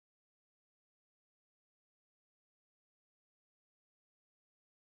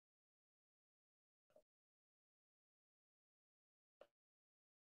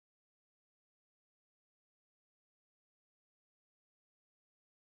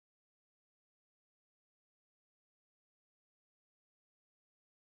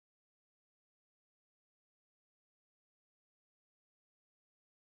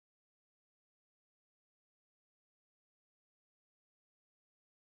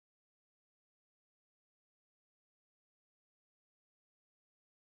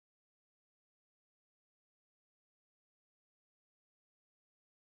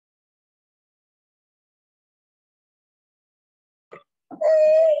Good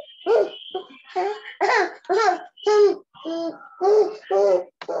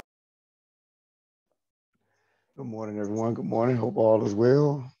morning, everyone. Good morning. Hope all is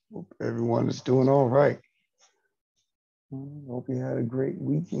well. Hope everyone is doing all right. Hope you had a great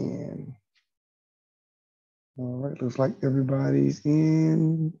weekend. All right, looks like everybody's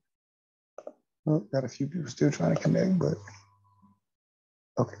in. Oh, got a few people still trying to connect, but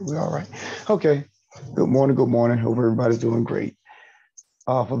okay, we're all right. Okay, good morning, good morning. Hope everybody's doing great.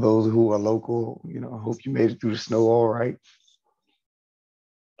 For those who are local, I hope you made it through the snow all right.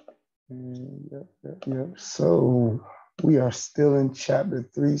 Yep. So we are still in chapter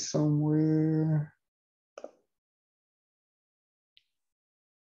 3 somewhere.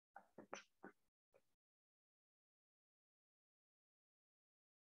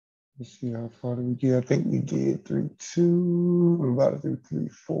 Let's see how far did we get. I think we did 3-2. We're about to do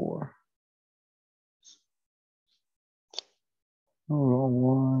 3-4. Hold on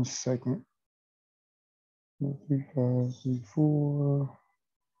 1 second. 3, 5, 3, 4.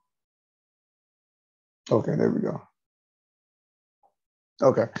 Okay, there we go.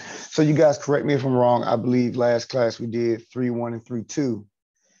 Okay, so you guys correct me if I'm wrong. I believe last class we did 3-1 and 3-2,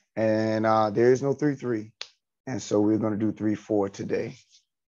 and there is no 3-3, and so we're going to do 3-4 today.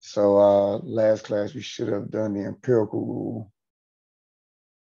 So last class we should have done the empirical rule,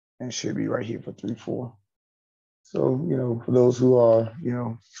 and should be right here for 3-4. So for those who are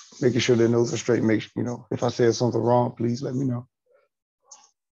making sure their notes are straight, if I said something wrong, please let me know.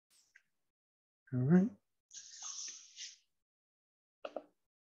 All right.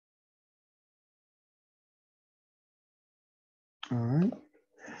 All right.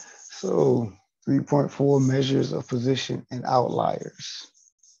 So 3.4 measures of position and outliers.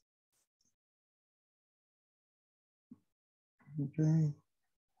 Okay.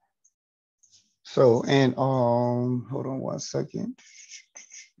 So, and hold on 1 second.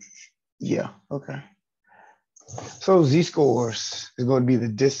 Yeah, okay. So z-scores is going to be the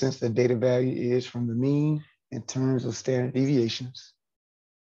distance the data value is from the mean in terms of standard deviations.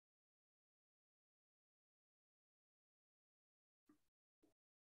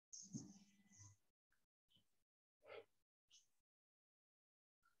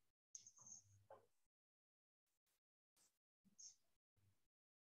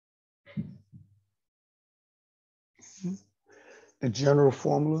 The general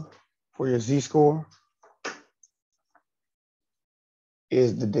formula for your z-score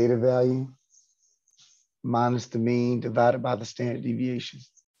is the data value minus the mean divided by the standard deviation.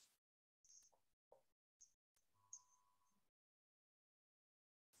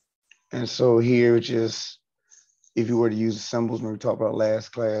 And so here, just if you were to use the symbols, when we talked about last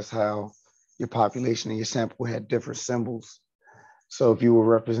class, how your population and your sample had different symbols. So if you were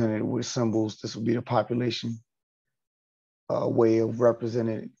represented with symbols, this would be the population way of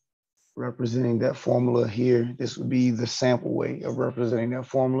representing that formula here. This would be the sample way of representing that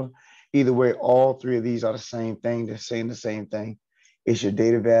formula. Either way, all three of these are the same thing. They're saying the same thing. It's your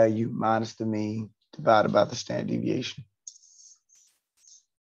data value minus the mean divided by the standard deviation.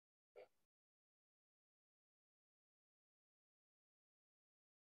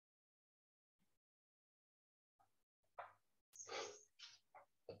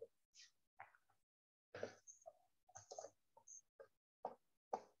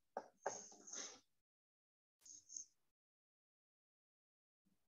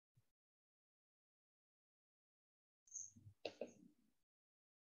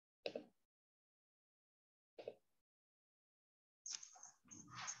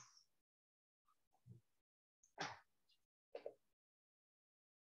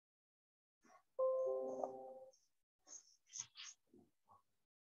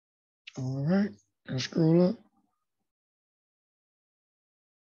 All right, let's scroll up.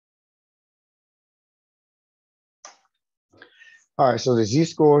 All right, so the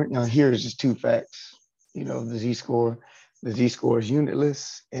z-score, here is just two facts. The z-score is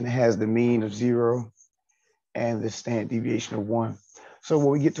unitless and it has the mean of 0 and the standard deviation of 1. So when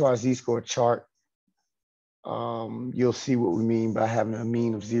we get to our z-score chart, you'll see what we mean by having a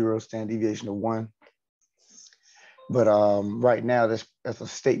mean of 0, standard deviation of 1. But right now, that's a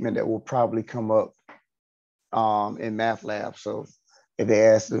statement that will probably come up in MATLAB. So if they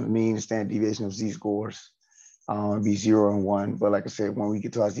ask the mean and standard deviation of z-scores, it'd be 0 and 1. But like I said, when we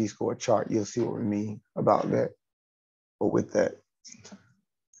get to our z-score chart, you'll see what we mean about that or with that.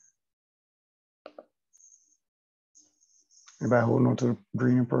 Anybody holding on to the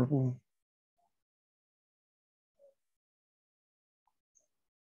green and purple?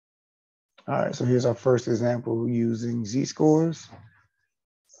 All right, so here's our first example using z-scores.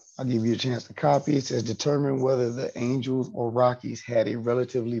 I'll give you a chance to copy. It says determine whether the Angels or Rockies had a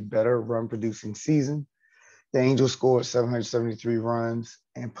relatively better run producing season. The Angels scored 773 runs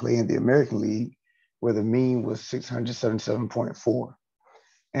and play in the American League, where the mean was 677.4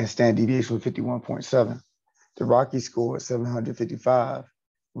 and standard deviation was 51.7. The Rockies scored 755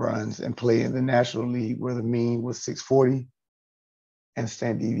 runs and play in the National League, where the mean was 640 and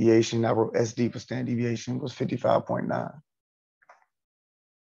standard deviation, I wrote SD for standard deviation, was 55.9.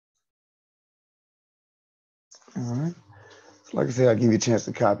 All right. So like I said, I'll give you a chance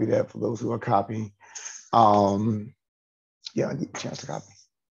to copy that for those who are copying. Yeah, I'll give you a chance to copy.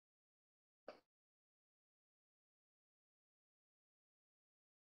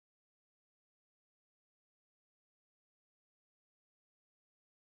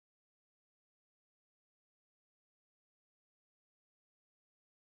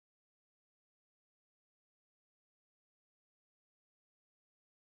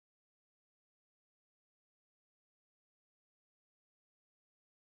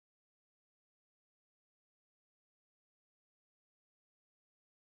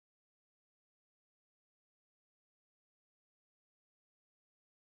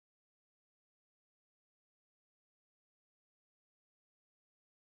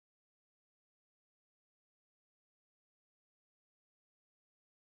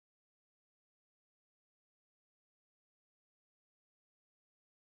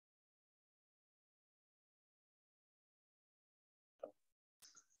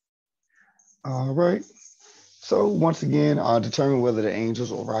 All right. So once again, determine whether the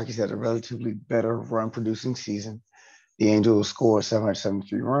Angels or Rockies had a relatively better run producing season. The Angels scored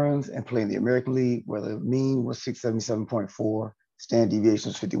 773 runs and play in the American League, where the mean was 677.4, standard deviation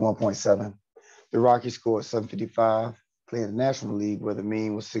was 51.7. The Rockies scored 755, play in the National League, where the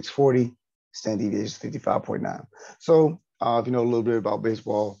mean was 640, standard deviation 55.9. So if you know a little bit about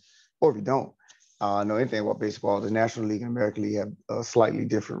baseball, or if you don't know anything about baseball, the National League and American League have slightly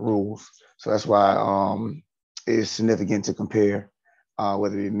different rules. So that's why it's significant to compare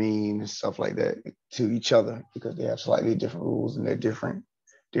whether it mean and stuff like that to each other, because they have slightly different rules and they're different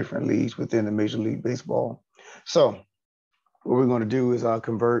leagues within the Major League Baseball. So what we're going to do is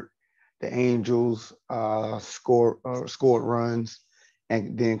convert the Angels scored runs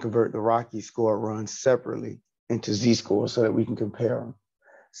and then convert the Rockies scored runs separately into Z-scores so that we can compare them.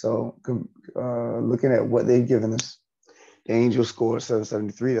 So looking at what they've given us, the Angels scored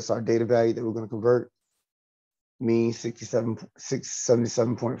 773. That's our data value that we're going to convert. Mean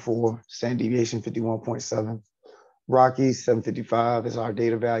 677.4, standard deviation 51.7. Rockies 755 is our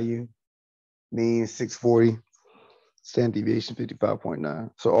data value. Mean 640, standard deviation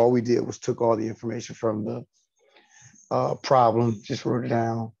 55.9. So all we did was took all the information from the problem, just wrote it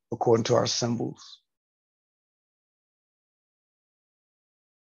down according to our symbols.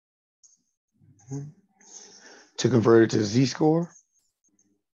 To convert it to Z-score,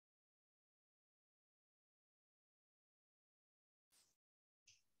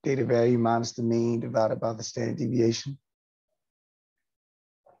 data value minus the mean divided by the standard deviation.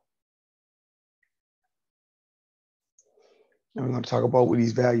 And we're going to talk about what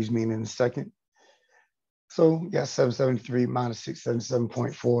these values mean in a second. So we got 773 minus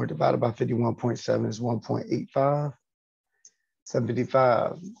 677.4 divided by 51.7 is 1.85.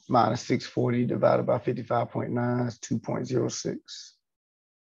 755 minus 640 divided by 55.9 is 2.06.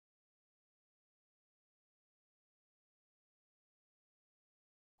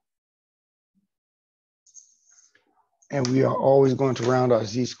 And we are always going to round our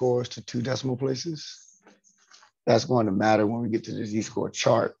Z-scores to 2 decimal places. That's going to matter when we get to the Z-score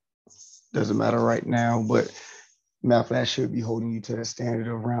chart. Doesn't matter right now, but MATLAB should be holding you to the standard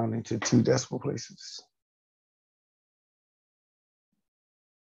of rounding to 2 decimal places.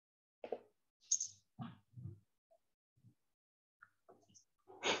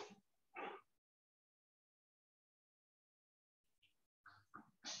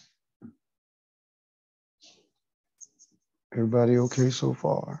 Everybody okay so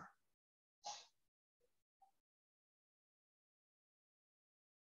far?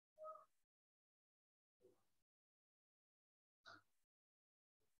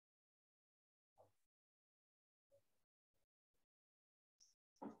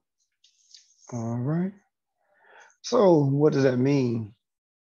 All right. So what does that mean?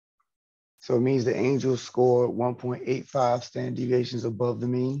 So it means the Angels scored 1.85 standard deviations above the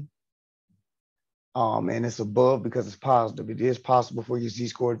mean. And it's above because it's positive. It is possible for your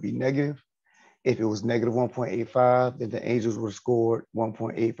Z-score to be negative. If it was negative 1.85, then the Angels would have scored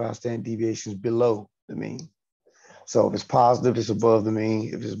 1.85 standard deviations below the mean. So if it's positive, it's above the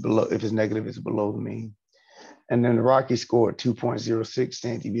mean. If it's negative, it's below the mean. And then the Rockies scored 2.06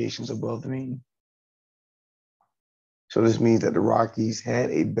 standard deviations above the mean. So this means that the Rockies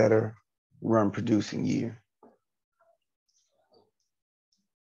had a better run producing year.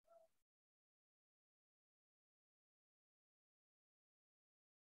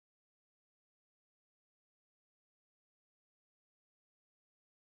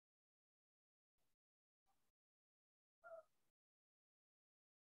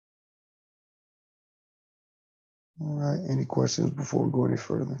 All right, any questions before we go any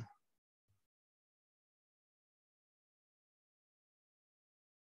further?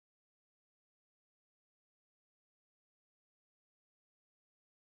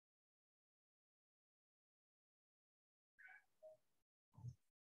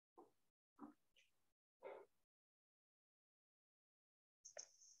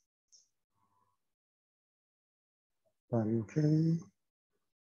 Everybody okay?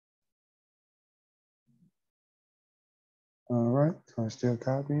 All right, so I'm still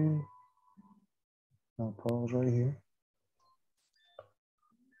copying. I'll pause right here.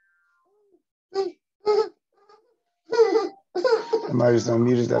 Am I just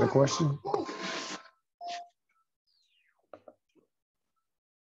unmuted? Is that a question?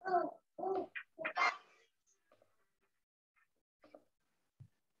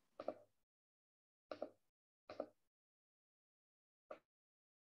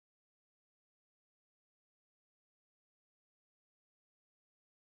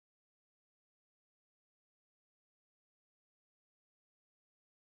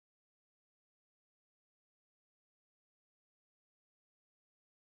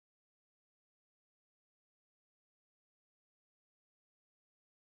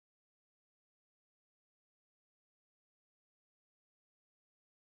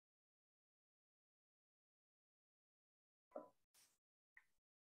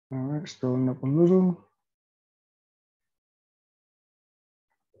 All right, scrolling up a little.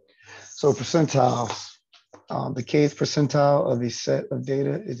 So percentiles. The kth percentile of a set of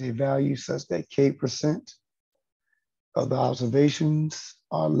data is a value such that k% of the observations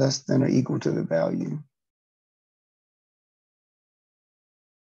are less than or equal to the value.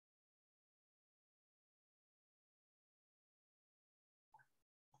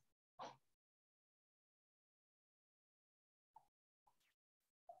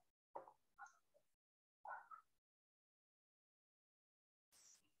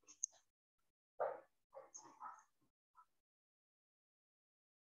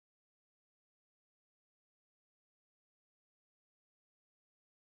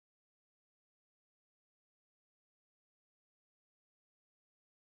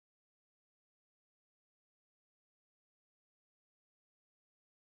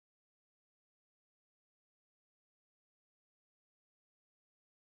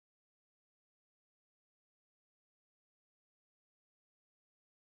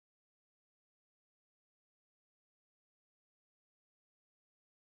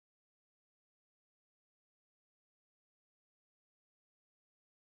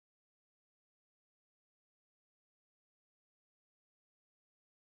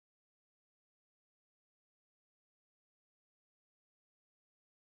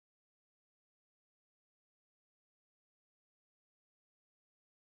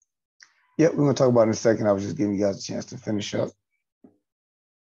 Yep, we're gonna talk about it in a second. I was just giving you guys a chance to finish up.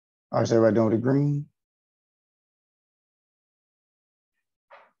 All right, so everybody done with the green?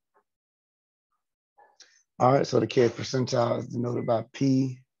 All right, so the kth percentile is denoted by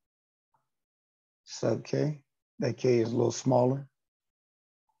P sub K. That K is a little smaller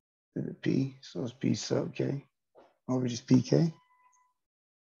than the P, so it's P sub K over just PK.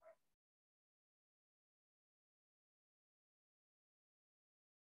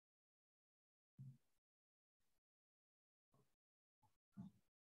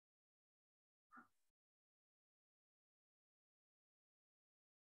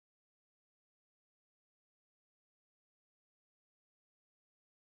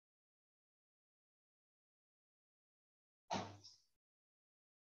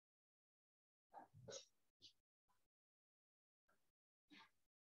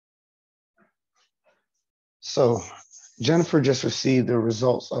 So Jennifer just received the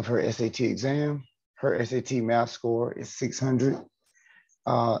results of her SAT exam. Her SAT math score is 600.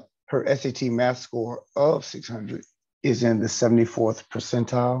 Her SAT math score of 600 is in the 74th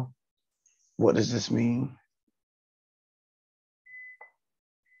percentile. What does this mean?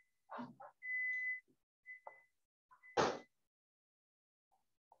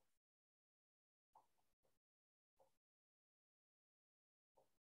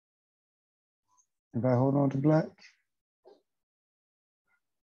 If I hold on to black?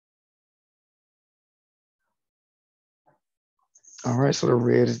 All right, so the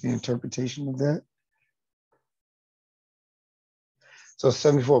red is the interpretation of that. So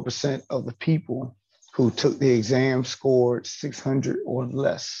 74% of the people who took the exam scored 600 or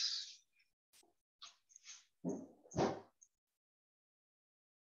less. All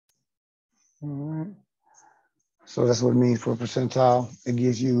right. So that's what it means for a percentile. It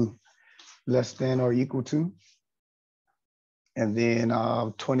gives you less than or equal to. And then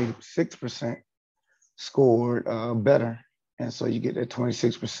 26% scored better. And so you get that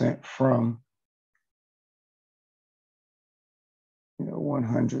 26% from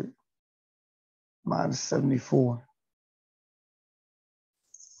 100 minus 74.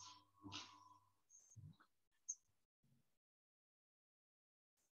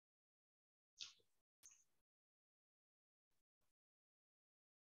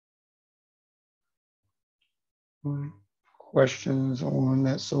 Questions on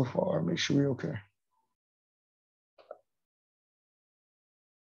that so far? Make sure we're okay.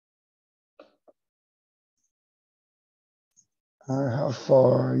 All right, how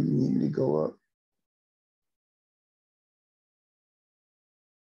far you need me to go up?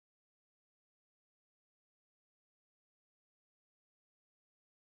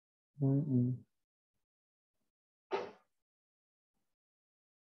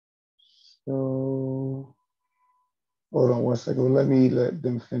 So hold on one second. Let me let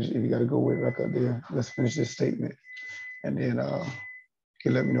them finish. If you got to go way back up there, let's finish this statement, and then you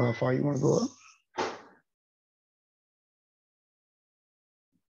can let me know how far you want to go up.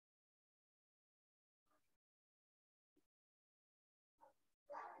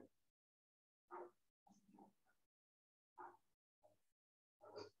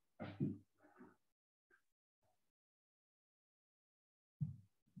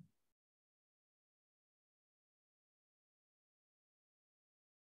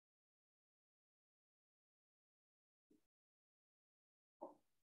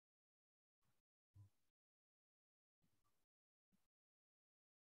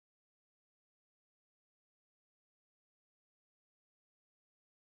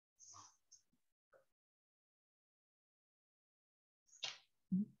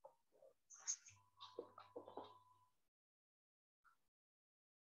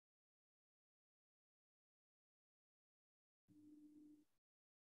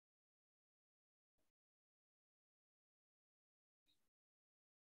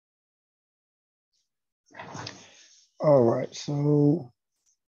 All right, so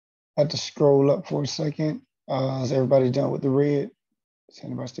I have to scroll up for a second. Is everybody done with the red? Is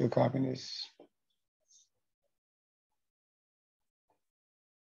anybody still copying this?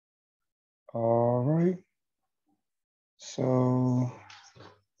 All right. So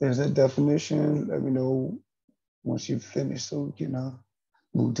there's that definition. Let me know once you've finished so we can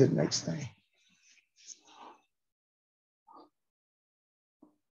move to the next thing.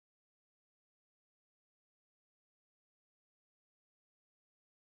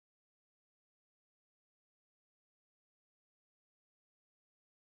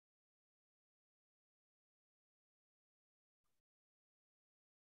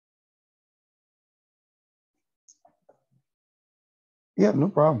 Yeah, no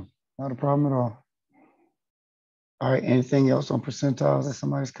problem. Not a problem at all. All right, anything else on percentiles that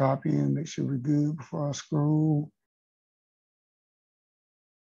somebody's copying? Make sure we're good before I scroll.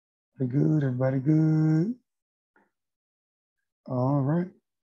 We're good, everybody good? All right.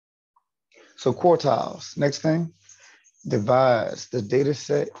 So quartiles, next thing, divides the data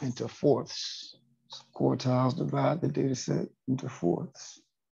set into fourths. So quartiles divide the data set into fourths.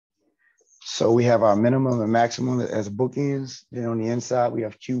 So we have our minimum and maximum as bookends. Then on the inside, we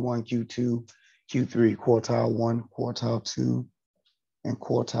have Q1, Q2, Q3, quartile 1, quartile 2, and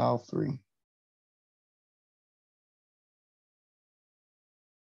quartile 3.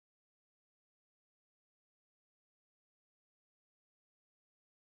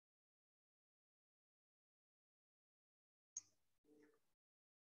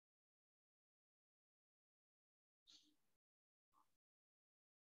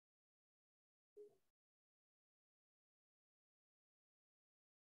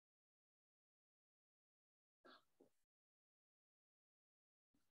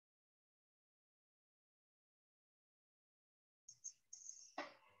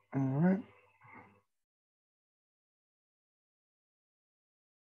 All right.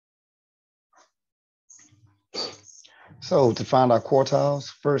 So to find our quartiles,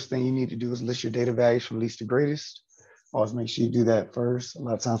 first thing you need to do is list your data values from least to greatest. Always make sure you do that first. A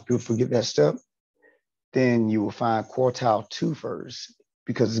lot of times people forget that step. Then you will find quartile 2 first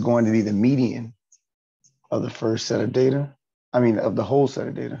because it's going to be the median of the first set of data. I mean, of the whole set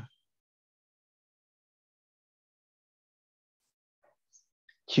of data.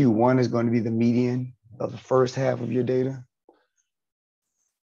 Q1 is going to be the median of the first half of your data.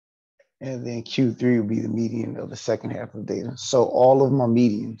 And then Q3 will be the median of the second half of data. So all of them are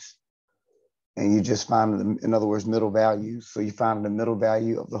medians. And you just find them, in other words, middle values. So you find the middle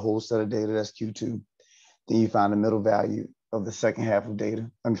value of the whole set of data, that's Q2. Then you find the middle value of the second half of data,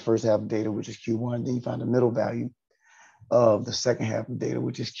 and the first half of data, which is Q1. Then you find the middle value of the second half of data,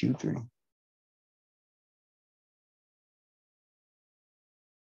 which is Q3.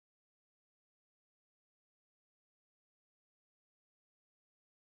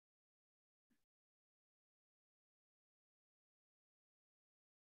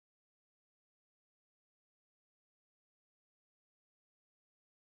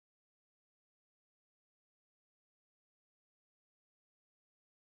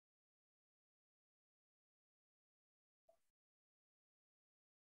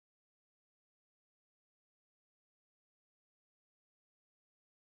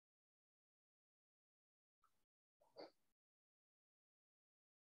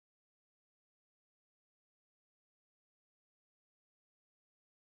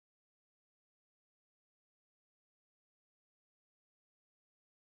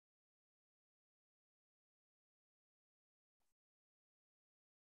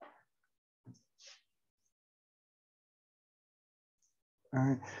 All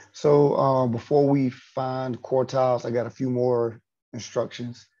right. So before we find quartiles, I got a few more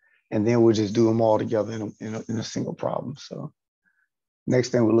instructions, and then we'll just do them all together in a single problem. So next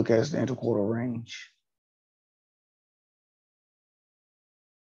thing we'll look at is the interquartile range.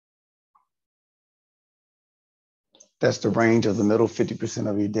 That's the range of the middle 50%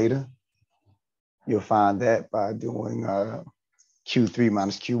 of your data. You'll find that by doing Q3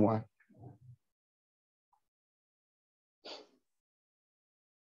 minus Q1.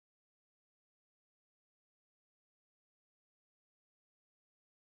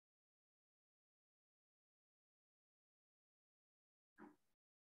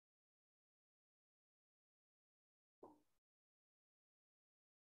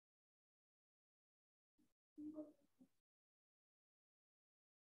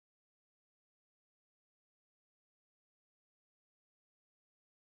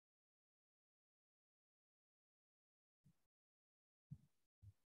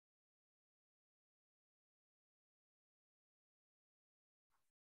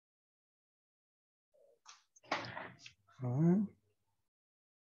 All right.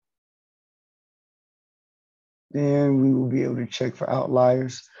 Then we will be able to check for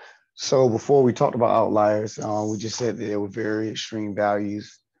outliers. So before we talked about outliers, we just said that there were very extreme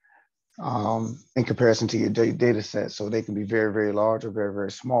values in comparison to your data set. So they can be very, very large or very,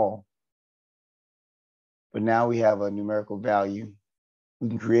 very small. But now we have a numerical value. We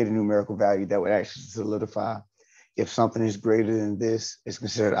can create a numerical value that would actually solidify if something is greater than this, it's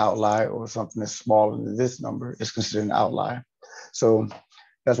considered an outlier, or something that's smaller than this number is considered an outlier. So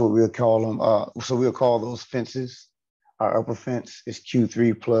that's what we'll call them. So we'll call those fences. Our upper fence is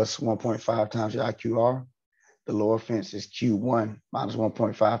Q3 plus 1.5 times your IQR. The lower fence is Q1 minus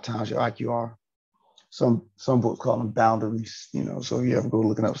 1.5 times your IQR. Some books call them boundaries, so you ever go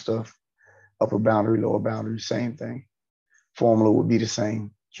looking up stuff, upper boundary, lower boundary, same thing. Formula would be the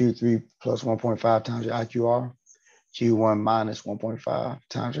same. Q3 plus 1.5 times your IQR, Q1 minus 1.5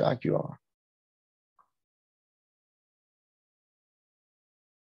 times your IQR.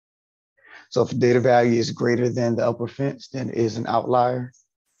 So if the data value is greater than the upper fence, then it is an outlier.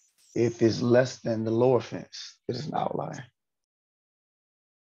 If it's less than the lower fence, it is an outlier.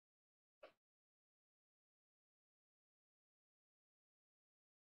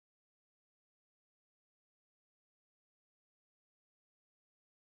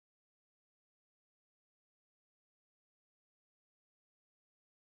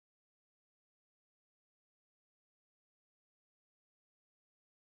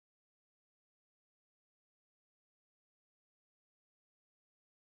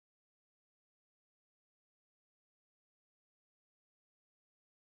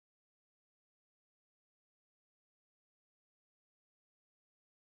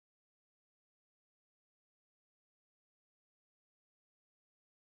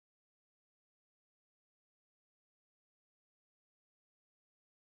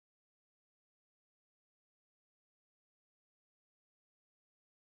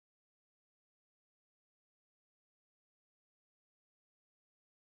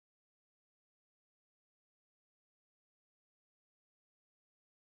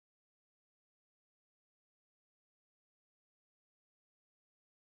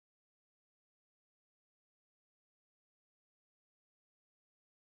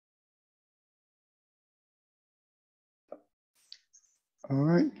 All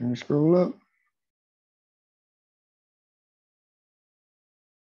right, can we scroll up?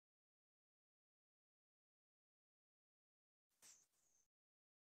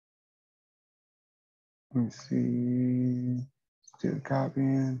 Let me see. Still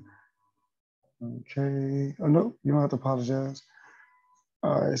copying. Okay. Oh no, you don't have to apologize.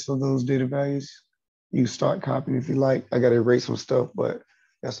 All right, so those data values, you start copying if you like. I gotta erase some stuff, but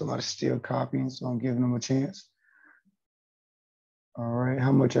got somebody still copying, so I'm giving them a chance. All right,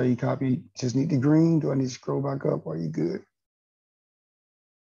 how much are you copying? Just need the green? Do I need to scroll back up? Are you good?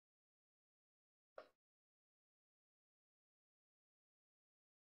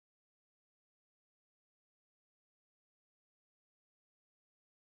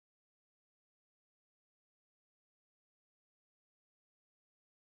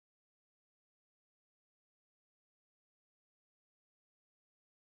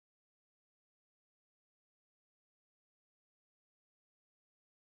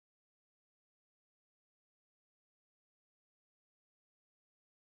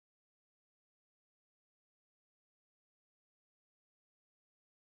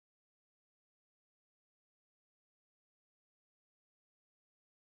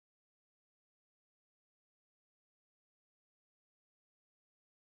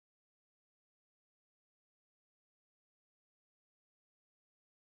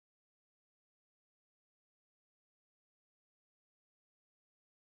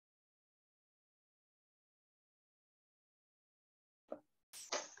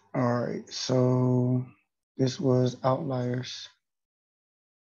 All right, so this was outliers.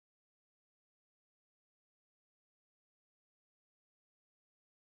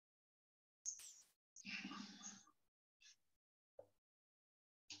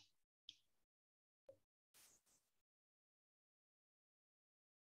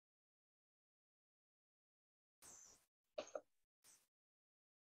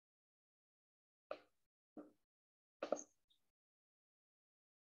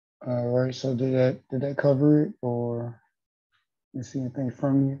 All right, so did that cover it, or you see anything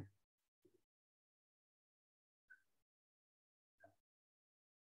from you?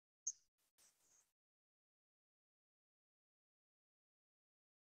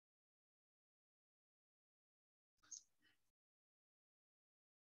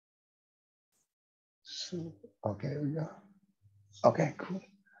 So, okay, we go. Okay, cool.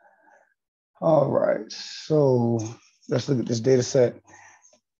 All right, so let's look at this data set.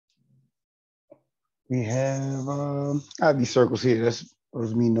 We have, I have these circles here.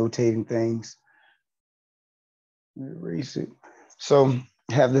 Those me notating things. Erase it. So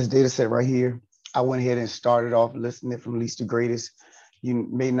I have this data set right here. I went ahead and started off listing it from least to greatest. You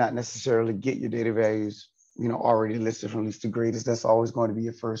may not necessarily get your data values, already listed from least to greatest. That's always going to be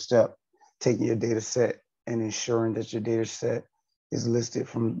your first step, taking your data set and ensuring that your data set is listed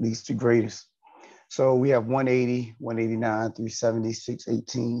from least to greatest. So we have 180, 189, 370,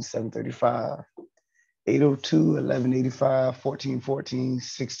 618, 735, 802, 1185, 1414,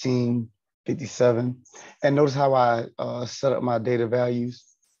 1657. And notice how I set up my data values.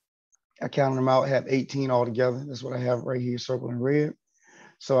 I counted them out, I have 18 altogether. That's what I have right here circled in red.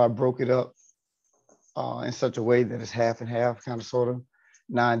 So I broke it up in such a way that it's half and half, kind of sort of.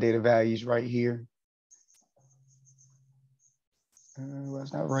 9 data values right here.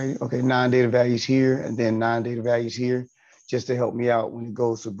 That's not right. Okay, 9 data values here, and then 9 data values here, just to help me out when it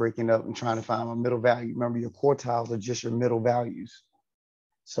goes to breaking up and trying to find my middle value. Remember, your quartiles are just your middle values.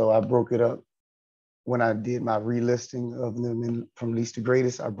 So I broke it up when I did my relisting of them from least to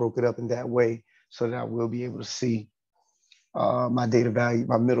greatest. I broke it up in that way so that I will be able to see my data value,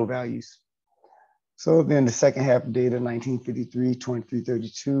 my middle values. So then the second half of data, 1953,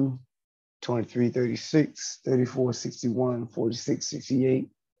 2332, 2336, 3461, 4668,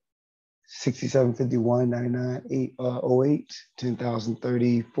 6751, 99, 08,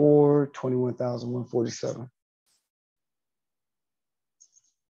 10,034, 21,147.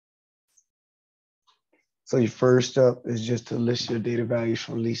 So your first step is just to list your data values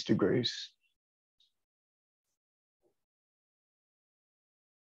from least to greatest.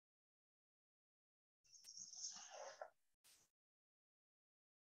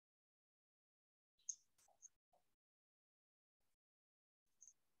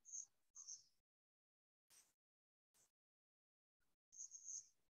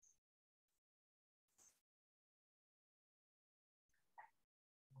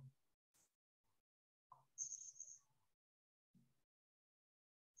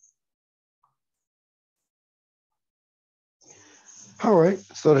 All right,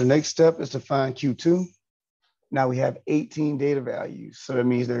 so the next step is to find Q2. Now we have 18 data values. So that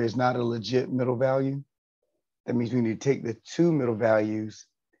means there is not a legit middle value. That means we need to take the two middle values,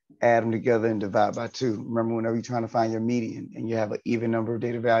 add them together and divide by 2. Remember, whenever you're trying to find your median and you have an even number of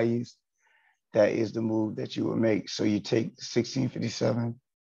data values, that is the move that you would make. So you take 1657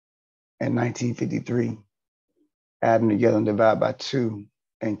 and 1953, add them together and divide by 2,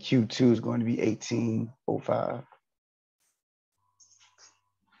 and Q2 is going to be 1805.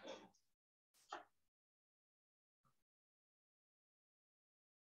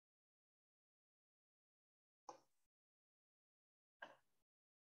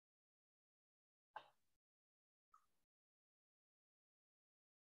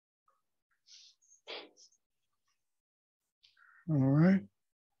 All right.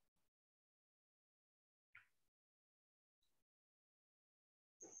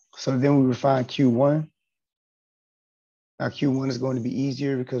 So then we would find Q1. Now Q1 is going to be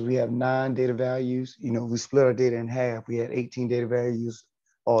easier because we have 9 data values. You know, we split our data in half. We had 18 data values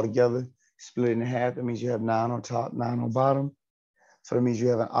all together. Split it in half. That means you have 9 on top, 9 on bottom. So that means you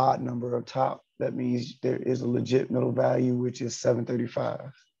have an odd number on top. That means there is a legit middle value, which is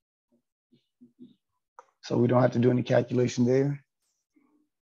 735. So we don't have to do any calculation there.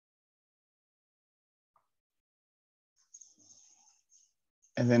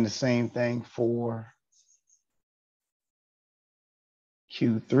 And then the same thing for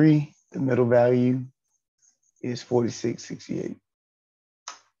Q3, the middle value is 4668.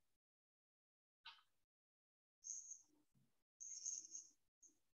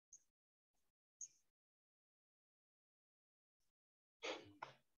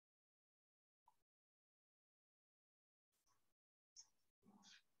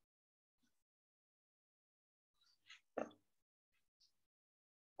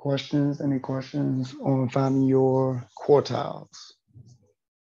 Questions? Any questions on finding your quartiles?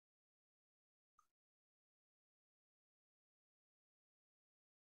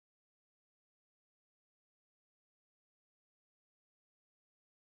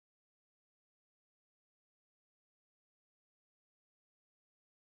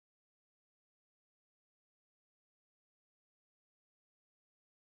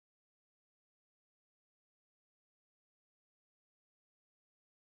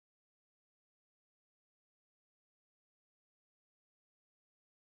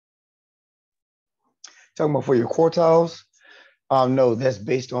 Talking about for your quartiles? No, that's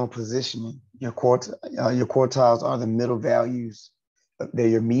based on positioning. Your quartiles are the middle values. They're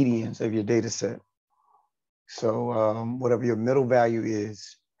your medians of your data set. So whatever your middle value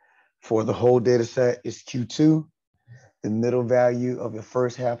is for the whole data set is Q2. The middle value of the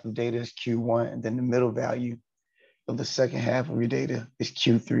first half of data is Q1, and then the middle value of the second half of your data is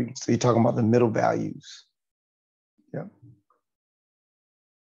Q3. So you're talking about the middle values. Yep.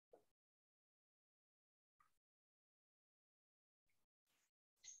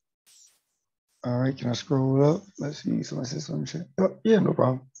 All right, can I scroll up? Let's see, someone said something. Oh, yeah, no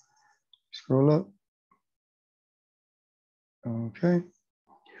problem. Scroll up. Okay.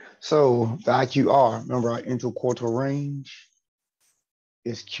 So the IQR, remember our interquartile range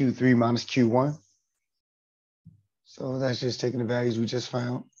is Q3 minus Q1. So that's just taking the values we just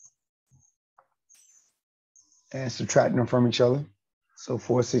found and subtracting them from each other. So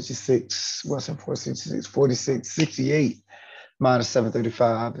 466, what's it, 466, 4668 minus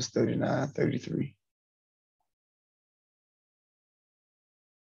 735 is 3933.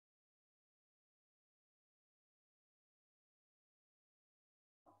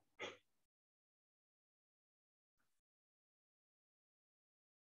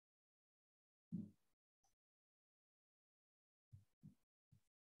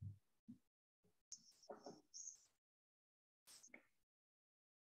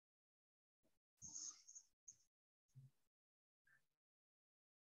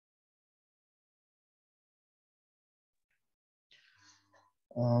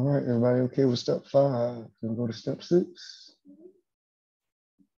 All right, everybody okay with step 5? Can we go to step 6?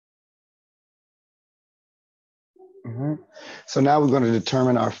 So now we're going to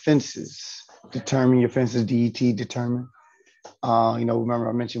determine our fences. Determine your fences, DET, determine. Remember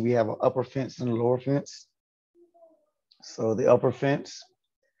I mentioned we have an upper fence and a lower fence. So the upper fence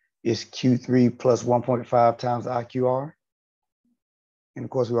is Q3 plus 1.5 times IQR. And of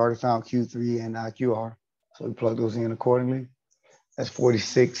course, we already found Q3 and IQR. So we plug those in accordingly. That's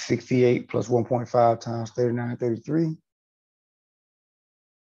 4668 plus 1.5 times 3933.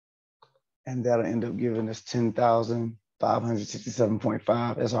 And that'll end up giving us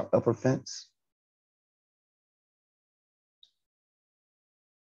 10,567.5 as our upper fence.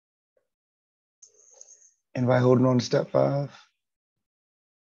 Anybody holding on to step 5?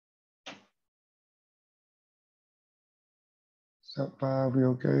 Step 5, we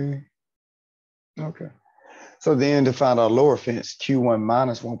okay? Okay. So then to find our lower fence, Q1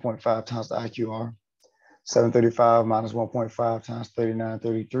 minus 1.5 times the IQR, 735 minus 1.5 times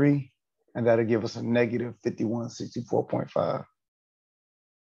 3933, and that'll give us a negative 5164.5.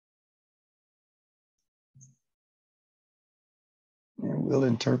 And we'll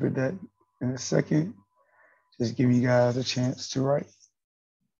interpret that in a second. Just give you guys a chance to write.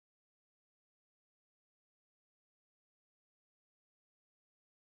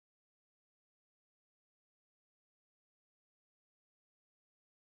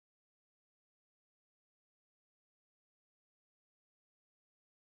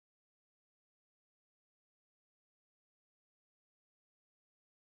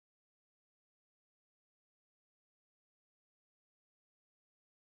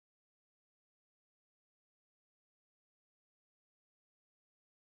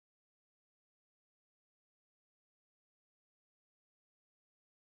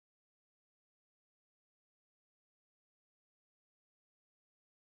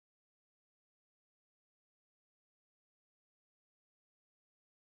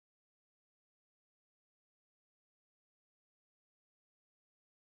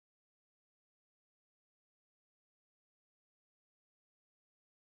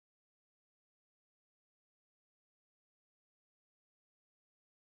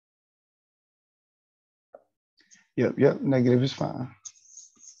 Yep, negative is fine.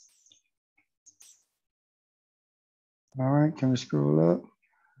 All right, can we scroll up?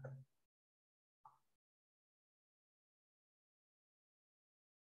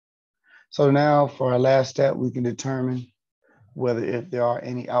 So now for our last step, we can determine whether if there are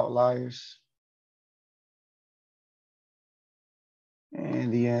any outliers.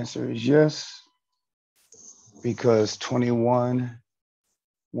 And the answer is yes, because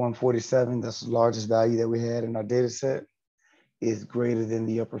 21,147, that's the largest value that we had in our data set, is greater than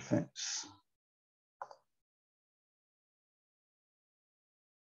the upper fence.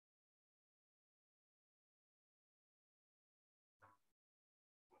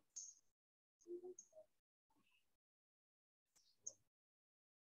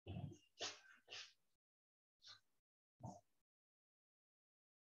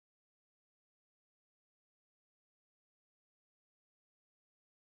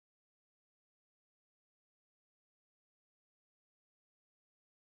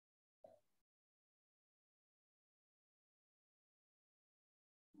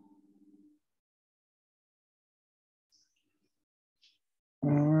 All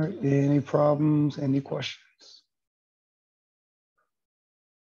right, any problems, any questions?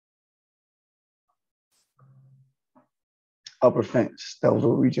 Upper fence, that was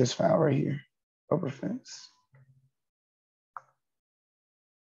what we just found right here, upper fence.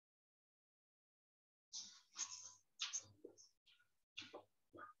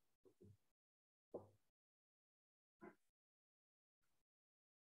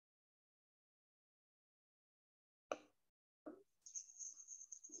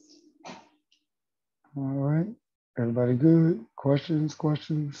 All right, everybody good? Questions?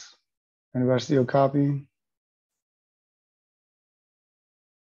 Anybody still copying?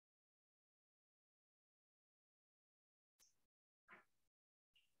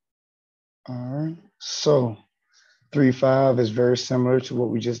 All right, so 3.5 is very similar to what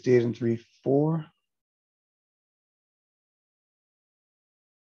we just did in 3.4.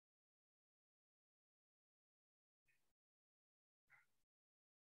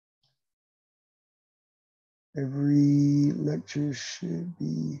 Every lecture should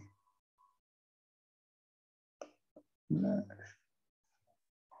be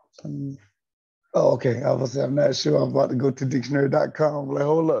oh, okay. I was I'm not sure. I'm about to go to dictionary.com. Like,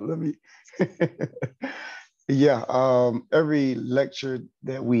 hold up, let me. Yeah, every lecture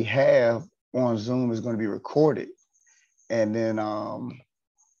that we have on Zoom is going to be recorded. And then, no,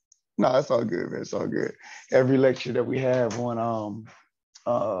 it's all good, man. It's all good. Every lecture that we have on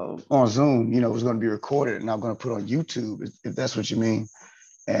Zoom, is going to be recorded and I'm going to put on YouTube if that's what you mean.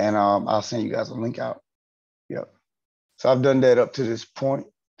 And I'll send you guys a link out. Yep. So I've done that up to this point.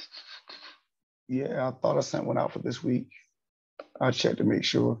 Yeah, I thought I sent one out for this week. I'll check to make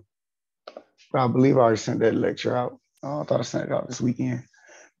sure. But I believe I already sent that lecture out. I thought I sent it out this weekend.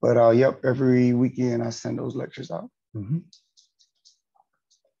 But yep, every weekend I send those lectures out.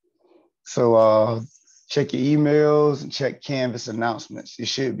 So check your emails and check Canvas announcements. It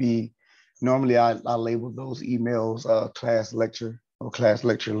should be, normally I label those emails class lecture or class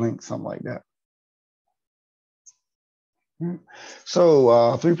lecture link, something like that. So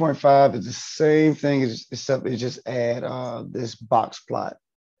 3.5 is the same thing, except it just add this box plot,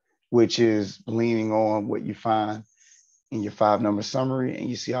 which is leaning on what you find in your 5-number summary. And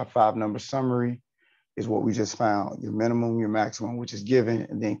you see our 5-number summary is what we just found, your minimum, your maximum, which is given,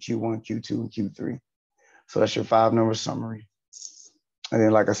 and then Q1, Q2, and Q3. So that's your 5-number summary. And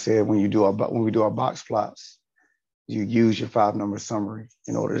then, like I said, when we do our box plots, you use your 5-number summary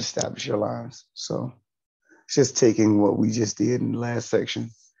in order to establish your lines. So it's just taking what we just did in the last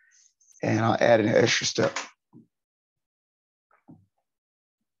section, and I'll add an extra step.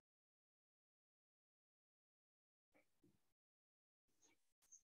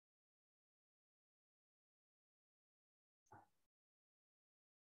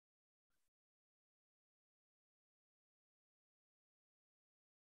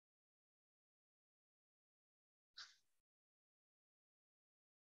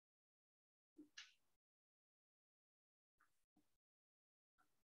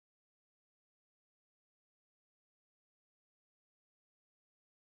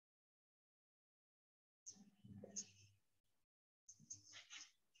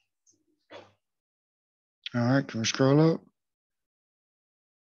 All right, can we scroll up?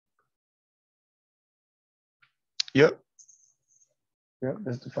 Yep. Yep,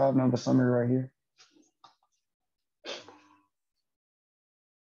 that's the 5-number summary right here.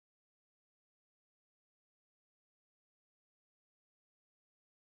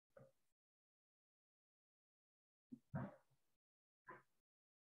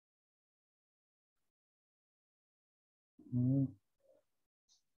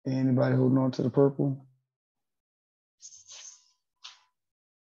 Anybody holding on to the purple?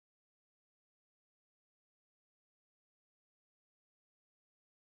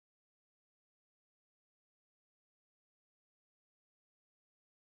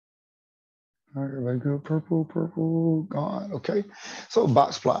 All right, everybody good? Purple, gone. Okay, so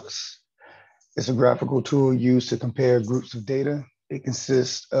box plots. It's a graphical tool used to compare groups of data. It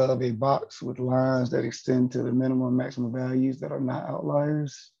consists of a box with lines that extend to the minimum and maximum values that are not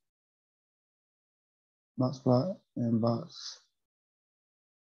outliers. Box plot and box.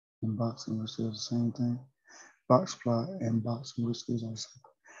 And box and whiskers are the same thing. Box plot and box and whiskers are the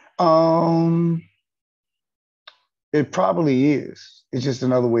same. It probably is. It's just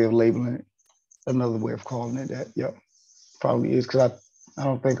another way of labeling it, another way of calling it that. Yep, probably is, because I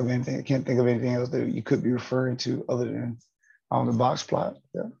don't think of anything. I can't think of anything else that you could be referring to other than on the box plot.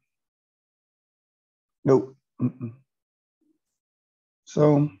 Yeah. Nope.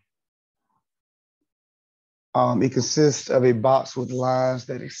 So it consists of a box with lines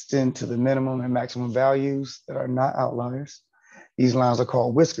that extend to the minimum and maximum values that are not outliers. These lines are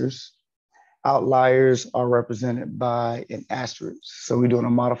called whiskers. Outliers are represented by an asterisk. So we're doing a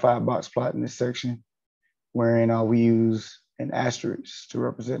modified box plot in this section, wherein we use an asterisk to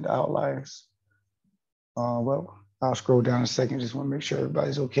represent the outliers. Well, I'll scroll down a second. Just want to make sure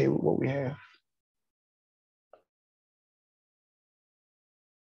everybody's okay with what we have.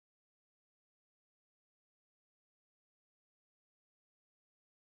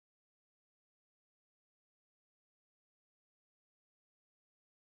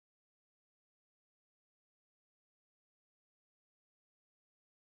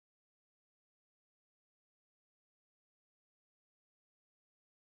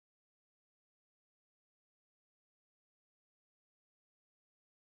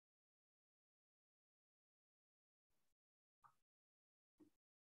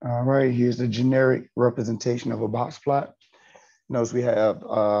 All right, here's the generic representation of a box plot. Notice we have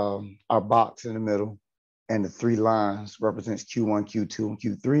our box in the middle, and the 3 lines represents Q1, Q2, and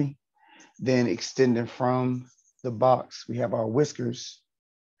Q3. Then extending from the box, we have our whiskers,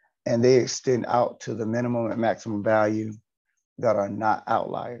 and they extend out to the minimum and maximum value that are not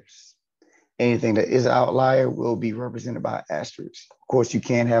outliers. Anything that is an outlier will be represented by asterisks. Of course, you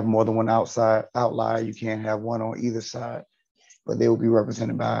can't have more than one outlier. You can't have one on either side, but they will be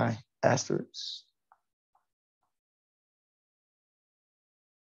represented by asterisks.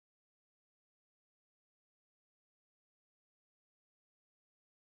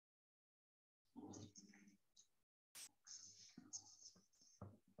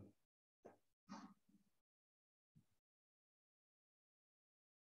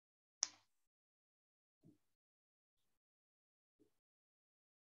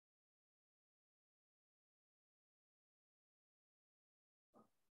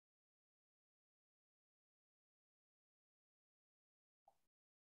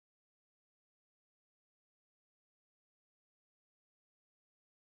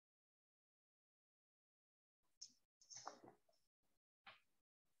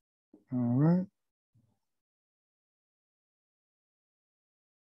 All right.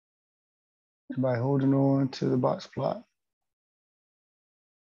 Everybody holding on to the box plot.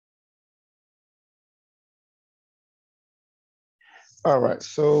 All right,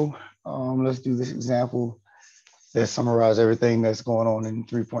 so Let's do this example that summarize everything that's going on in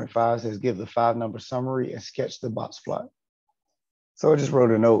 3.5. It says give the 5-number summary and sketch the box plot. So I just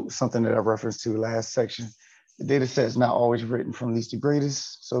wrote a note, something that I referenced to last section. The data set is not always written from least to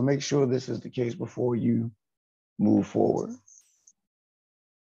greatest, so make sure this is the case before you move forward.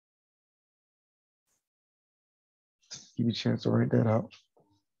 Give you a chance to write that out.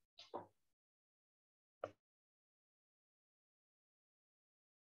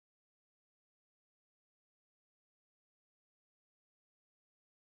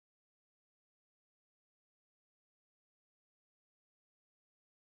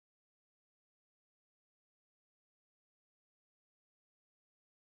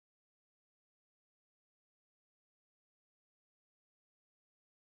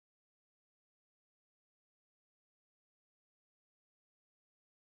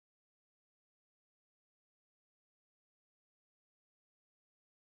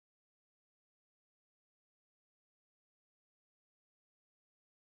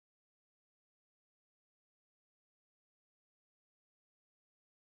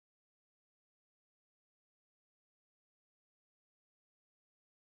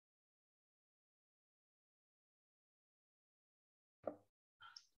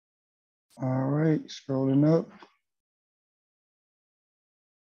 All right, scrolling up.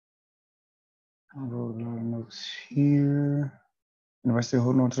 I wrote a lot of notes here. Anybody still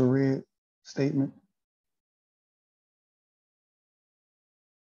holding on to the red statement?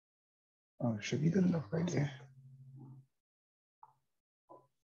 Oh, it should be good enough right there.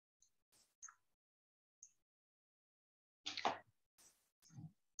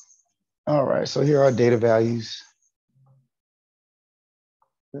 All right, so here are data values.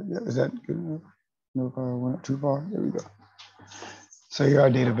 Is that good enough? No, if I went up too far, there we go. So here are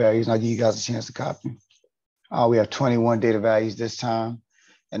data values, and I'll give you guys a chance to copy. We have 21 data values this time.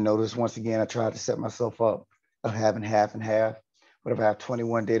 And notice once again, I tried to set myself up of having half and half. But if I have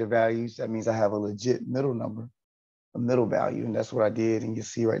 21 data values, that means I have a legit middle number, a middle value. And that's what I did. And you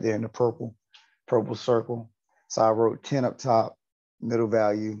see right there in the purple circle. So I wrote 10 up top, middle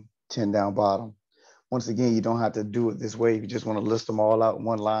value, 10 down bottom. Once again, you don't have to do it this way. If you just want to list them all out in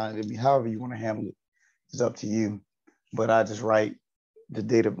one line, I mean, however you want to handle it, it's up to you. But I just write the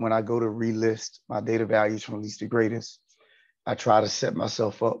data. When I go to relist my data values from least to greatest, I try to set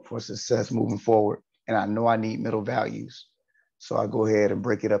myself up for success moving forward. And I know I need middle values. So I go ahead and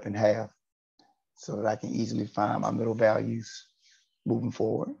break it up in half so that I can easily find my middle values moving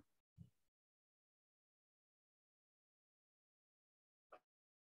forward.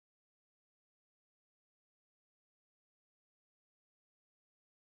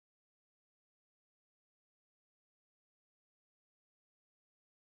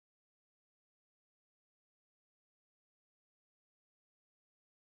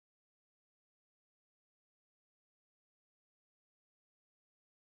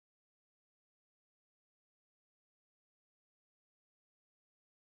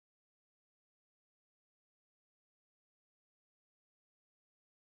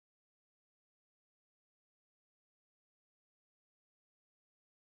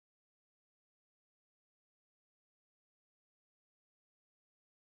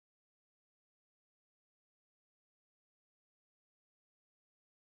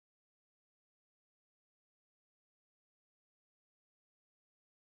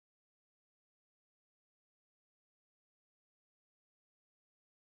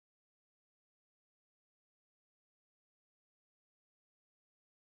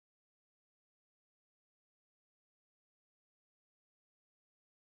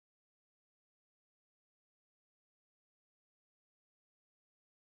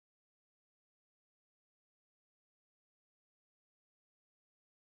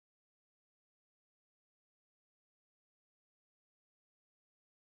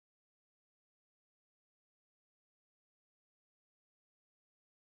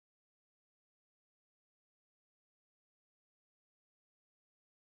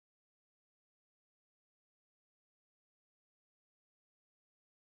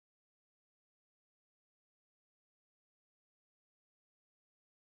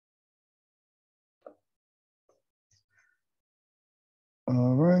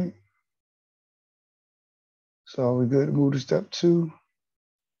 All right. So are we good to move to step 2?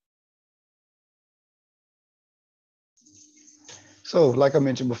 So like I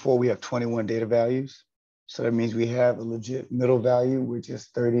mentioned before, we have 21 data values. So that means we have a legit middle value, which is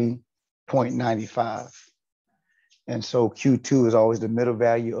 30.95. And so Q2 is always the middle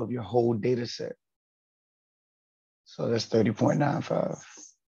value of your whole data set. So that's 30.95.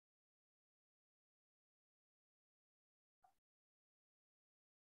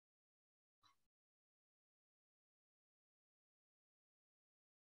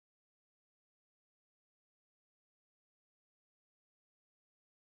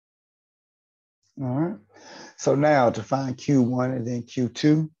 All right. So now to find Q1 and then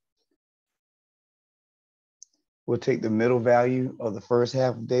Q2, we'll take the middle value of the first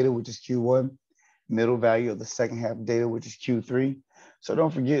half of data, which is Q1, middle value of the second half of data, which is Q3. So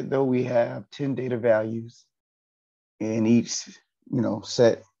don't forget though, we have 10 data values in each,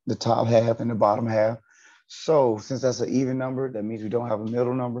 set, the top half and the bottom half. So since that's an even number, that means we don't have a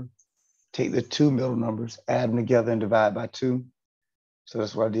middle number. Take the two middle numbers, add them together and divide by 2. So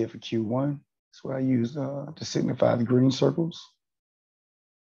that's what I did for Q1. That's what I used to signify the green circles.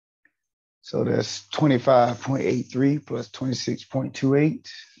 So that's 25.83 plus 26.28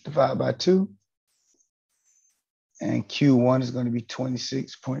 divided by 2. And Q1 is going to be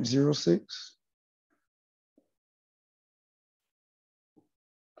 26.06.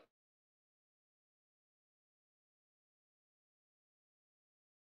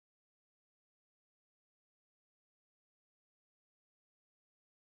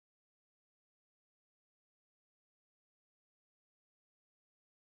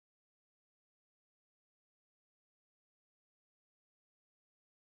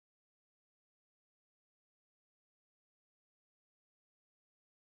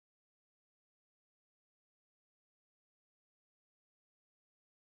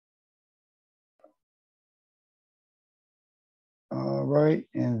 All right,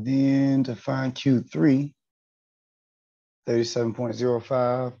 and then to find Q3,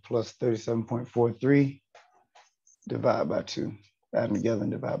 37.05 plus 37.43 divided by 2. Add them together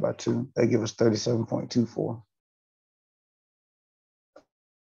and divide by 2. They give us 37.24.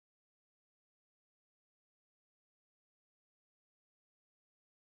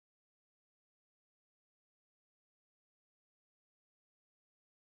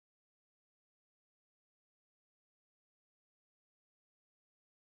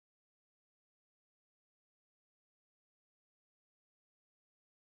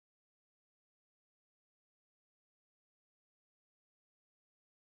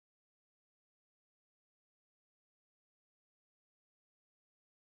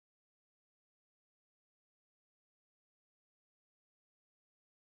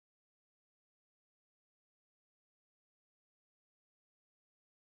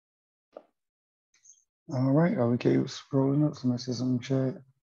 All right, are we okay with scrolling up? Somebody says something in chat.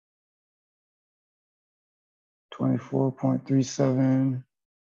 24.37.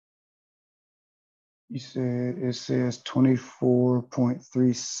 You said it says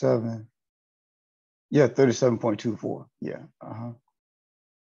 24.37. Yeah, 37.24. Yeah. Uh-huh.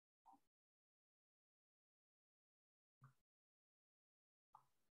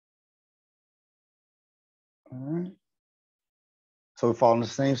 All right. So we're following the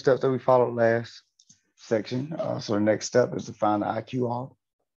same steps that we followed last section. So the next step is to find the IQR.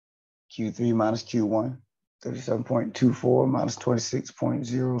 Q3 minus Q1, 37.24 minus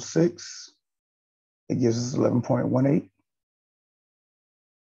 26.06. It gives us 11.18.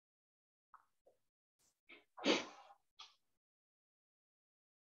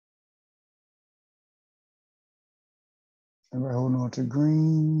 Everybody holding on to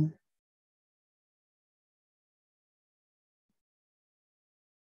green.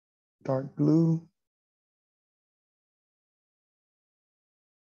 Dark blue.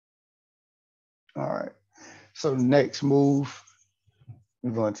 All right. So next move,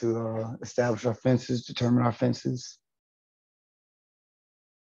 we're going to establish our fences, determine our fences.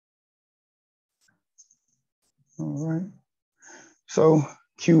 All right. So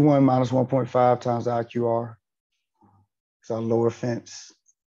Q1 minus 1.5 times the IQR is our lower fence.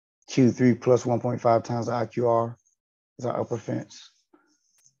 Q3 plus 1.5 times the IQR is our upper fence.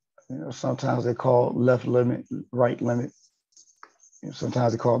 Sometimes they call left limit, right limit.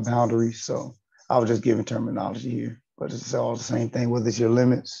 Sometimes they call boundaries. So I was just giving terminology here, but it's all the same thing, whether it's your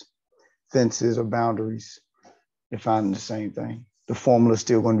limits, fences, or boundaries, you're finding the same thing. The formula is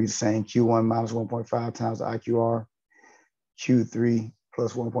still going to be the same. Q1 minus 1.5 times the IQR, Q3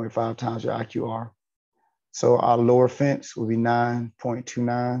 plus 1.5 times your IQR. So our lower fence will be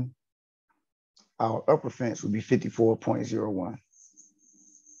 9.29. Our upper fence would be 54.01.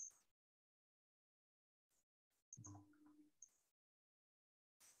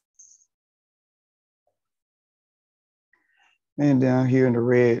 And down here in the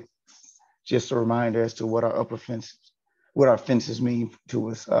red, just a reminder as to what our upper fences, what our fences mean to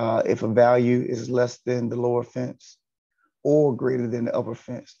us. If a value is less than the lower fence or greater than the upper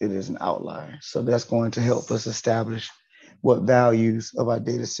fence, it is an outlier. So that's going to help us establish what values of our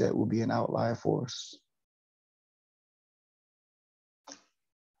data set will be an outlier for us.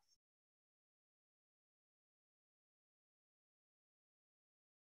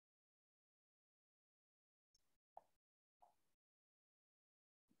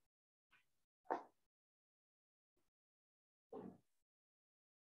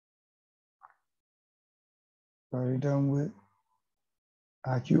 Already done with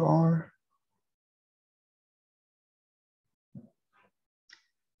IQR.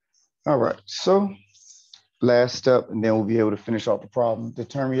 All right, so last step, and then we'll be able to finish off the problem.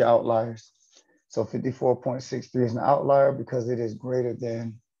 Determine your outliers. So 54.63 is an outlier because it is greater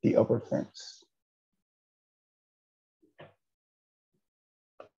than the upper fence.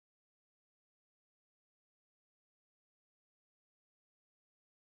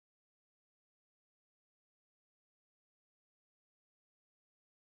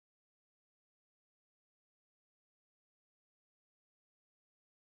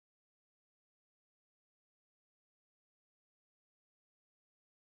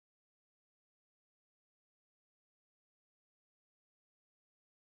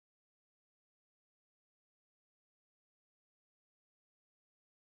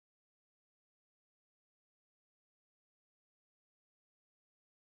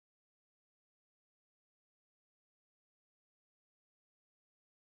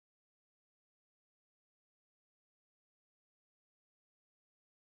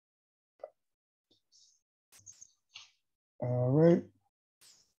 All right.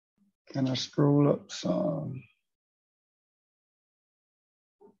 Can I scroll up some?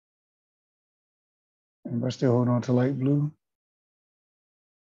 Anybody still hold on to light blue?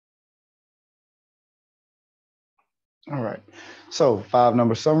 All right. So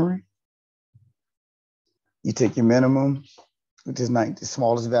 5-number summary. You take your minimum, which is the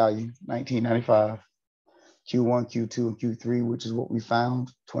smallest value, 1995. Q1, Q2, and Q3, which is what we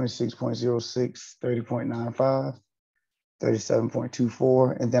found, 26.06, 30.95,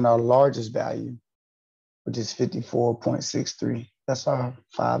 37.24, and then our largest value, which is 54.63. That's our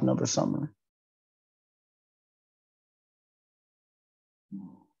 5-number summary.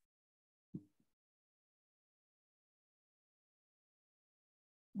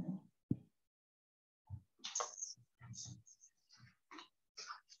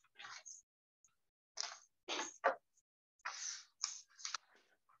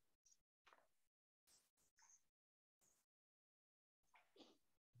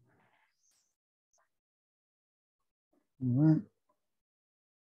 All right.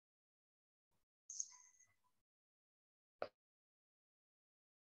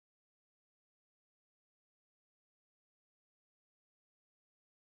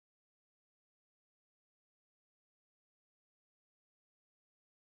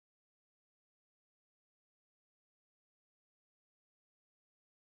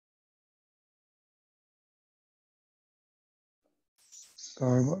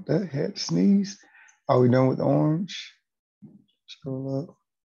 Sorry about that. Had to sneeze. Are we done with the orange? Scroll up.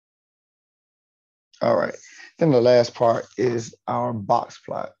 All right. Then the last part is our box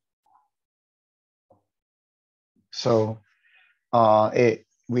plot. So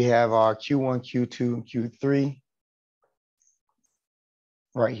we have our Q1, Q2, and Q3.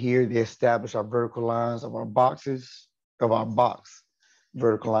 Right here, they establish our vertical lines of our boxes, of our box,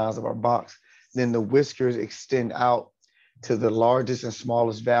 vertical lines of our box. Then the whiskers extend out to the largest and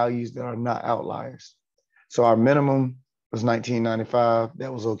smallest values that are not outliers. So our minimum was 1995,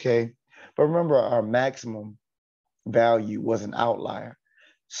 that was okay. But remember, our maximum value was an outlier.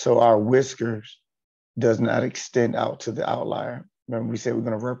 So our whiskers does not extend out to the outlier. Remember, we said we're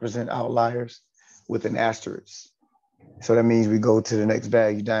going to represent outliers with an asterisk. So that means we go to the next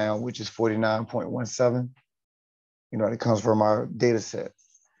value down, which is 49.17. You know, it comes from our data set,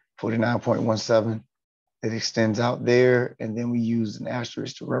 49.17. It extends out there, and then we use an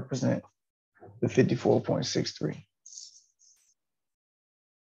asterisk to represent the 54.63.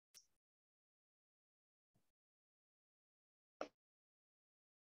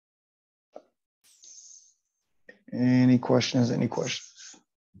 Any questions? Any questions?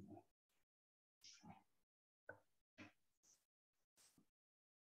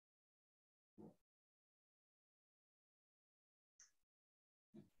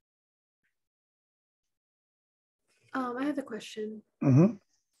 I have a question.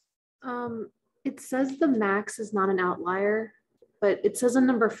 Mm-hmm. It says the max is not an outlier, but it says in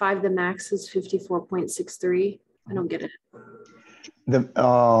number 5, the max is 54.63. I don't get it.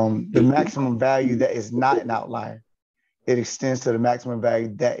 The maximum value that is not an outlier, it extends to the maximum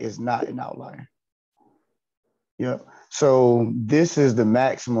value that is not an outlier. Yep. So this is the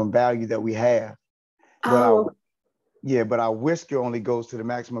maximum value that we have. But but our whisker only goes to the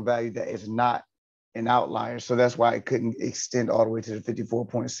maximum value that is not an outlier. So that's why it couldn't extend all the way to the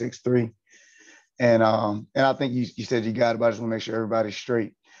 54.63. And I think you said you got it, but I just want to make sure everybody's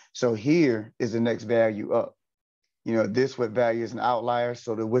straight. So here is the next value up. You know, this what value is an outlier,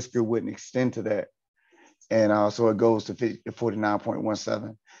 so the whisker wouldn't extend to that. And so it goes to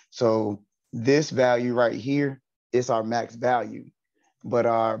 49.17. So this value right here it's our max value, but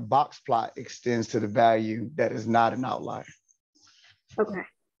our box plot extends to the value that is not an outlier. Okay,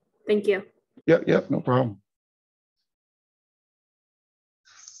 thank you. Yep, no problem.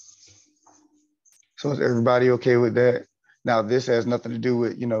 So is everybody okay with that? Now, this has nothing to do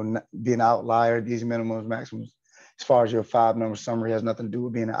with, being an outlier, these minimums, maximums. As far as your 5-number summary has nothing to do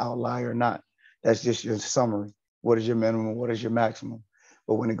with being an outlier or not. That's just your summary. What is your minimum? What is your maximum?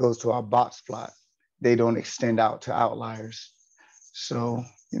 But when it goes to our box plot, they don't extend out to outliers. So,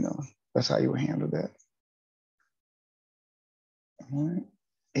 that's how you would handle that. All right.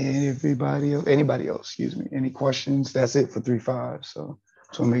 Anybody else, excuse me, any questions? That's it for 3-5. So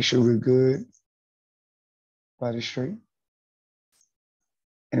make sure we're good. Body straight.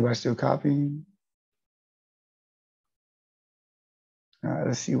 Anybody still copying? All right,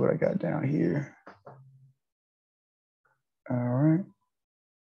 let's see what I got down here. All right.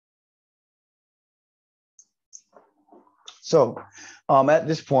 So at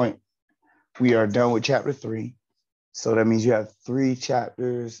this point, we are done with chapter 3. So that means you have 3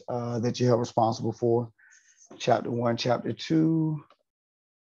 chapters that you're held responsible for. Chapter 1, chapter 2.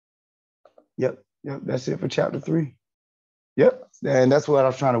 Yep, that's it for chapter 3. Yep, and that's what I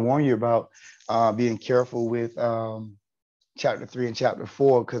was trying to warn you about, being careful with chapter 3 and chapter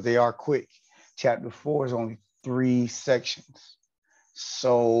 4, because they are quick. Chapter 4 is only 3 sections.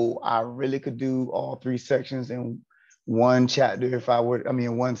 So I really could do all 3 sections in one chapter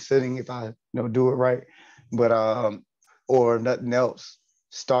in one sitting if I do it right. But or nothing else,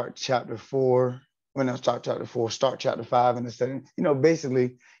 start chapter 4. Start chapter 4, start chapter 5 in the setting.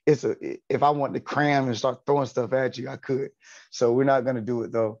 Basically, if I want to cram and start throwing stuff at you, I could. So we're not going to do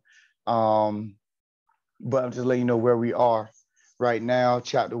it though. But I'm just letting you know where we are right now.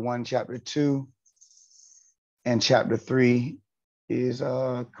 Chapter 1, chapter 2, and chapter 3 is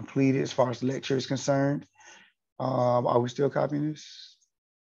completed as far as the lecture is concerned. Are we still copying this? Is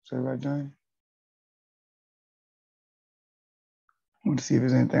everybody done? I want to see if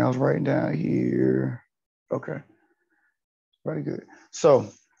there's anything else writing down here. Okay, very good. So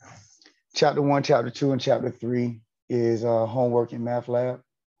chapter 1, chapter 2, and chapter 3 is homework in Math Lab.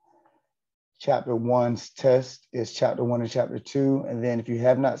 Chapter 1's test is chapter 1 and chapter 2. And then if you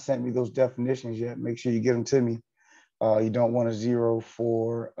have not sent me those definitions yet, make sure you get them to me. You don't want a 0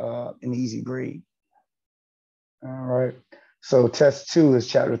 for an easy grade. All right. So test 2 is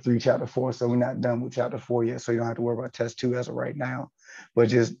chapter 3, chapter 4. So we're not done with chapter 4 yet. So you don't have to worry about test 2 as of right now. But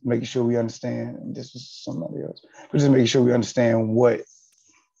just making sure we understand, and this is somebody else, but just making sure we understand what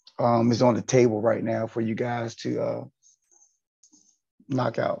is on the table right now for you guys to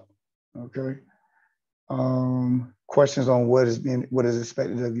knock out. Okay. Questions on what is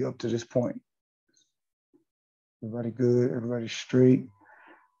expected of you up to this point? Everybody good? Everybody straight?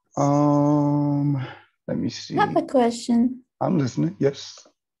 Let me see. I have a question. I'm listening. Yes.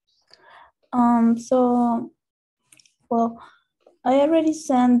 Well, I already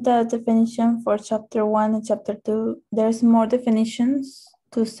sent the definition for chapter 1 and chapter 2. There's more definitions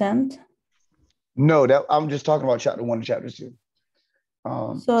to send. No, I'm just talking about chapter 1 and chapter 2.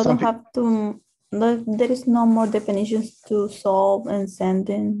 There is no more definitions to solve and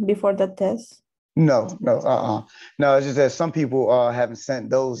send in before the test. No, it's just that some people haven't sent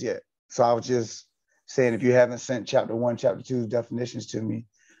those yet. So I was just saying, if you haven't sent chapter 1, chapter 2 definitions to me,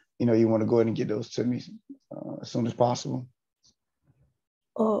 you want to go ahead and get those to me as soon as possible.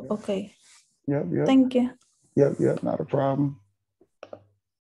 Oh, okay. Yep. Thank you. Yep, not a problem.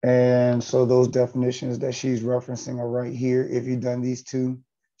 And so those definitions that she's referencing are right here. If you've done these 2,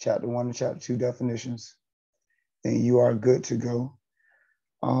 chapter 1 and chapter 2 definitions, then you are good to go.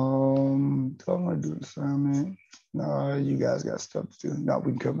 Do I want to do an assignment? No, you guys got stuff to do. No,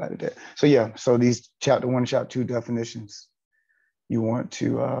 we can come back to that. So yeah, so these chapter 1 and chapter 2 definitions, you want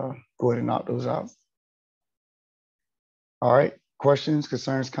to go ahead and knock those out. All right, questions,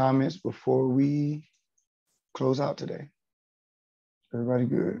 concerns, comments before we close out today? Everybody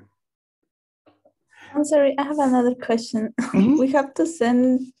good? I'm sorry, I have another question. Mm-hmm. We have to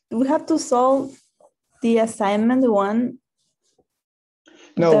solve the assignment 1.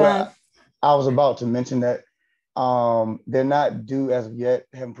 No, but I was about to mention that they're not due as of yet,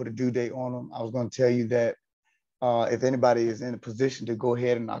 haven't put a due date on them. I was going to tell you that if anybody is in a position to go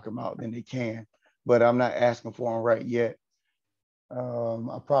ahead and knock them out, then they can, but I'm not asking for them right yet.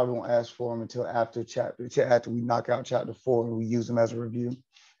 I probably won't ask for them until after we knock out chapter 4 and we use them as a review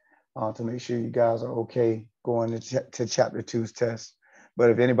to make sure you guys are okay going to chapter 2's test. But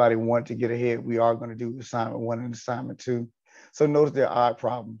if anybody wants to get ahead, we are going to do assignment 1 and assignment 2. So notice they're odd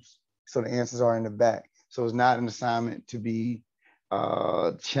problems. So the answers are in the back. So it's not an assignment to be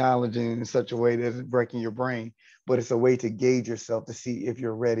challenging in such a way that it's breaking your brain, but it's a way to gauge yourself to see if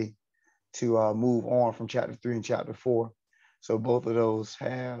you're ready to move on from chapter 3 and chapter 4. So both of those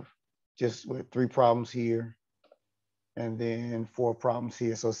have just with 3 problems here and then 4 problems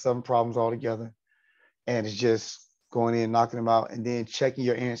here. So 7 problems altogether. And it's just going in, knocking them out, and then checking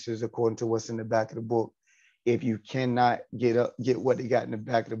your answers according to what's in the back of the book. If you cannot get what they got in the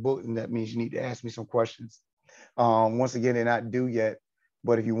back of the book, then that means you need to ask me some questions. Once again, they're not due yet,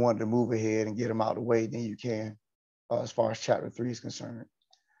 but if you want to move ahead and get them out of the way, then you can, as far as chapter 3 is concerned.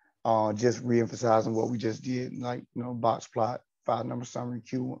 Just reemphasizing what we just did, like, box plot, 5-number summary,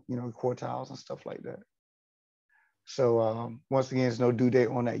 Q, quartiles and stuff like that. So once again, there's no due date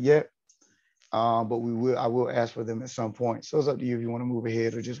on that yet, but I will ask for them at some point. So it's up to you if you want to move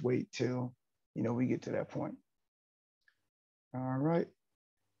ahead or just wait till, we get to that point. All right.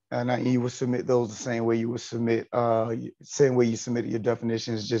 And now you will submit those the same way you would submit, same way you submitted your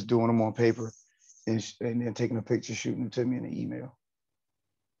definitions, just doing them on paper and then taking a picture, shooting them to me in an email.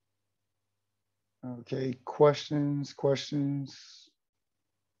 Okay, questions?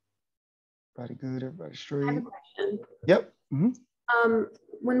 Everybody good? Everybody straight? I have a question. Yep. Mm-hmm.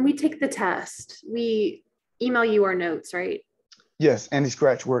 When we take the test, we email you our notes, right? Yes, any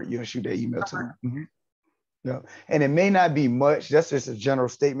scratch work, you'll shoot that email to me. Mm-hmm. Yeah, and it may not be much. That's just a general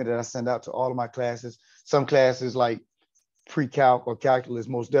statement that I send out to all of my classes. Some classes like pre-calc or calculus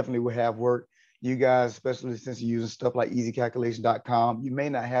most definitely will have work. You guys, especially since you're using stuff like easycalculation.com, you may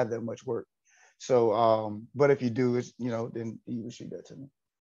not have that much work. So, but if you do, it's, then you will shoot that to me.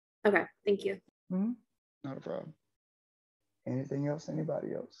 Okay, thank you. Mm-hmm. Not a problem. Anything else?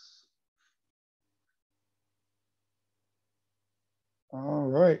 Anybody else? All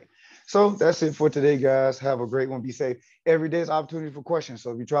right. So that's it for today, guys. Have a great one. Be safe. Every day is opportunity for questions.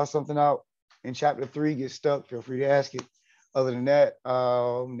 So if you try something out in chapter 3, get stuck, feel free to ask it. Other than that,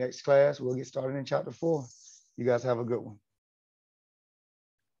 next class, we'll get started in chapter 4. You guys have a good one.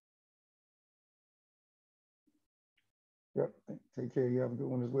 Yep. Take care. You have a good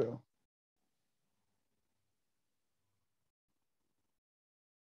one as well.